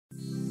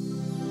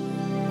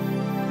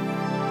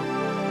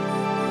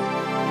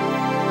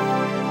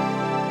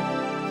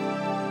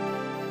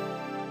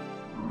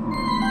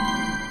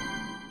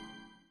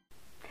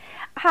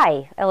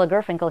Hi, Ella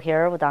Gurfinkel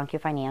here with Donkey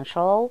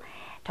Financial,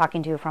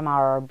 talking to you from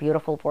our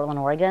beautiful Portland,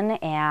 Oregon,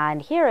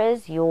 and here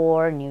is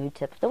your new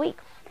tip of the week.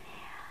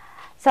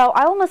 So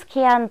I almost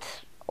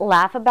can't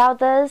laugh about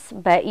this,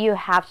 but you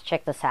have to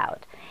check this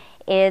out.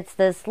 It's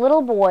this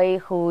little boy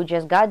who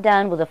just got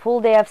done with a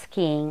full day of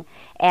skiing,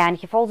 and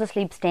he falls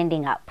asleep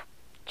standing up.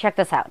 Check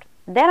this out.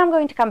 Then I'm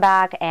going to come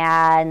back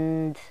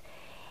and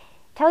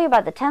tell you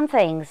about the 10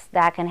 things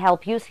that can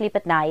help you sleep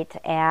at night,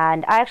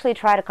 and I actually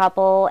tried a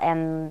couple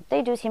and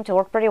they do seem to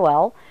work pretty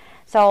well.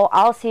 So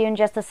I'll see you in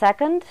just a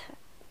second.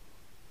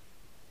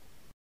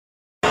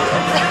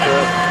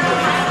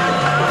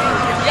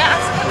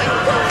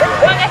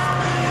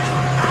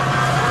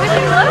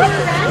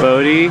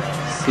 Bodhi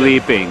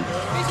sleeping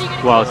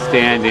while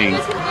standing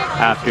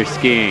after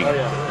skiing.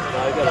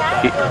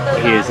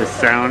 He is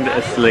sound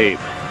asleep.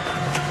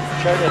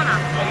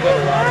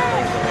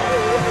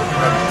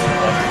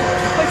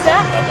 What's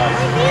that?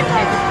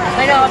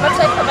 I know, I'm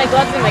actually put my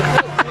gloves in my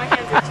coat. My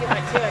hands are too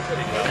hot too, I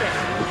couldn't take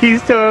it.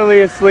 He's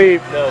totally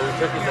asleep. No, we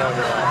took it down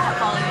to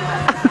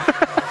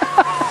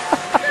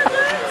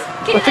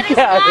That is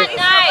not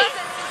nice.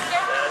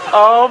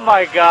 Oh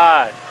my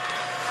god.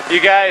 You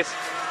guys,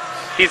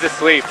 he's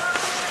asleep.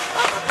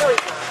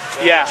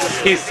 Yeah,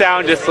 he's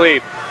sound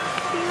asleep.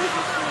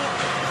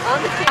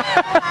 On the chair.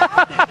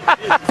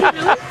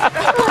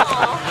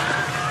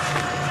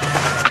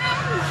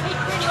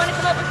 You want to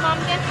come up with Mom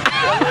again?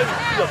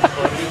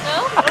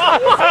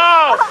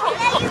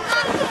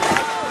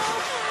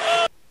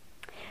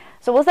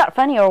 So was that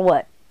funny or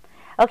what?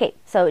 Okay,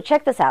 so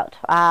check this out.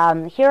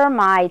 Here are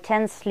my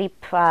 10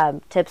 sleep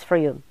tips for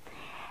you.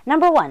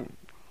 Number 1,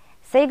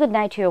 say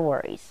goodnight to your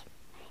worries.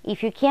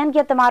 If you can't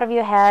get them out of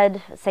your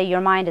head, say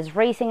your mind is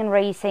racing and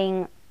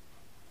racing,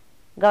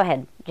 go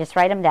ahead, just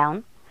write them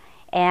down.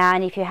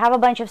 And if you have a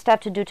bunch of stuff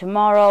to do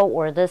tomorrow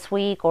or this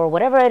week or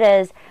whatever it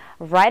is,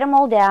 write them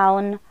all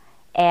down,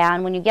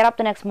 and when you get up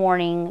the next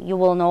morning, you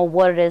will know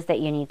what it is that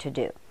you need to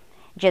do.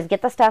 Just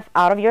get the stuff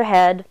out of your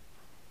head,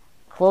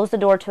 close the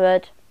door to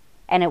it,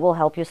 and it will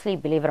help you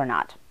sleep, believe it or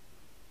not.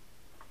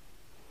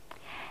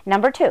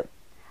 Number 2,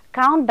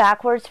 count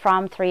backwards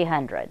from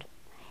 300.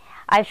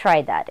 I've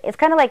tried that. It's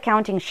kind of like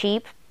counting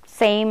sheep.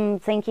 Same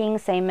thinking,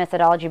 same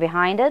methodology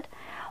behind it.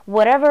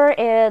 Whatever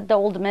the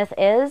old myth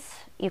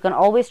is, you can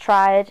always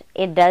try it.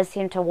 It does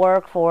seem to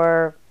work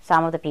for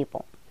some of the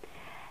people.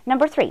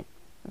 Number 3,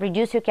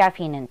 reduce your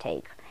caffeine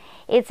intake.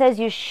 It says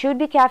you should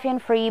be caffeine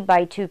free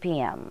by 2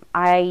 p.m.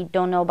 I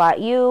don't know about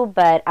you,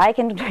 but I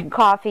can drink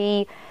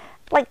coffee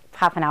like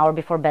half an hour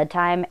before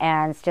bedtime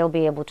and still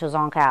be able to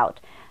zonk out.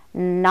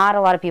 Not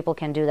a lot of people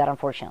can do that,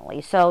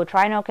 unfortunately. So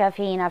try no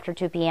caffeine after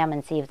 2 p.m.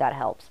 and see if that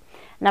helps.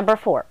 Number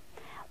 4,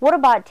 what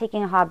about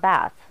taking a hot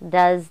bath?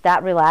 Does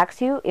that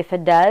relax you? If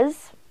it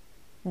does,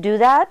 do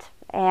that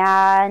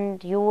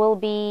and you will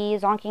be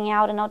zonking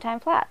out in no time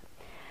flat.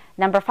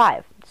 Number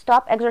 5,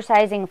 stop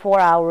exercising 4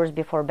 hours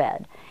before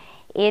bed.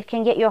 It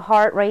can get your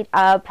heart rate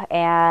up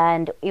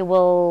and it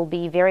will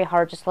be very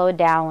hard to slow it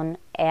down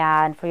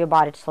and for your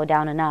body to slow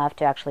down enough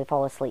to actually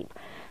fall asleep.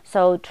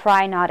 So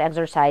try not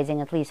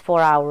exercising at least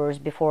 4 hours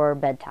before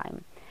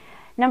bedtime.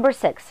 Number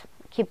 6,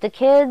 keep the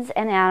kids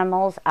and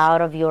animals out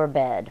of your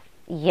bed.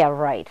 Yeah,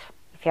 right.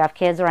 If you have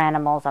kids or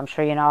animals, I'm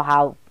sure you know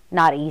how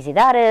not easy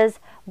that is,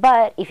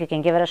 but if you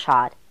can give it a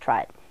shot,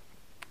 try it.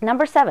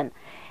 Number 7,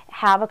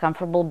 have a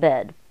comfortable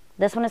bed.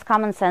 This one is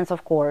common sense,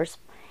 of course.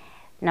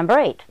 Number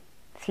 8,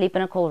 sleep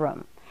in a cool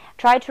room.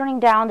 Try turning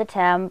down the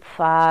temp,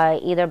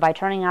 either by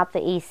turning up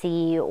the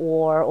AC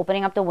or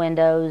opening up the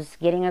windows,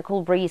 getting a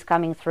cool breeze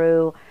coming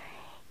through.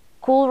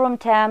 Cool room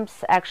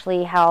temps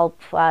actually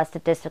help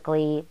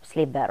statistically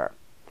sleep better.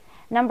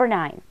 Number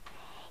 9,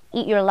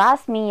 eat your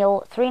last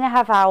meal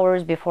 3.5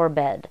 hours before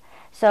bed.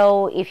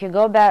 So if you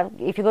go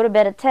to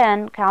bed at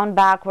 10, count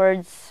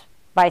backwards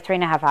by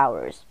 3.5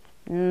 hours.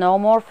 No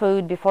more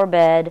food before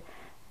bed.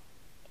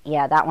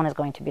 Yeah, that one is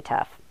going to be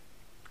tough.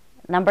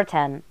 Number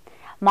 10,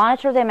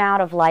 monitor the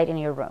amount of light in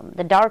your room.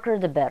 The darker,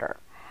 the better.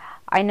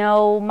 I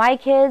know my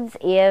kids,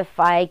 if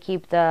I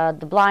keep the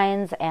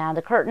blinds and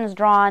the curtains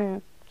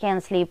drawn, can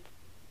sleep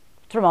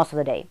through most of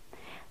the day.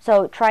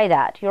 So try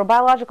that. Your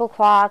biological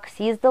clock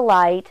sees the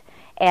light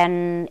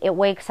and it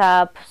wakes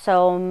up,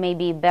 so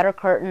maybe better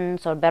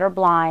curtains or better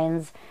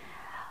blinds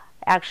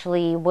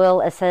actually will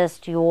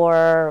assist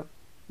your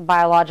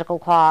biological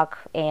clock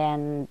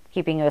in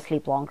keeping you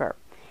asleep longer.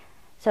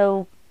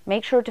 So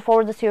make sure to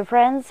forward this to your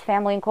friends,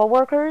 family, and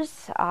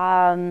co-workers.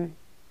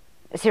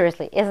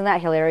 Seriously, isn't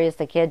that hilarious?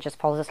 The kid just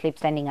falls asleep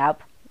standing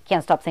up.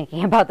 Can't stop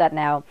thinking about that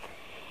now.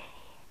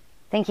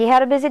 Think he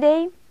had a busy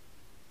day?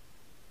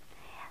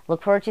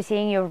 Look forward to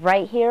seeing you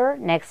right here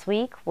next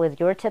week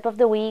with your tip of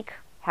the week.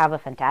 Have a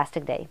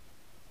fantastic day.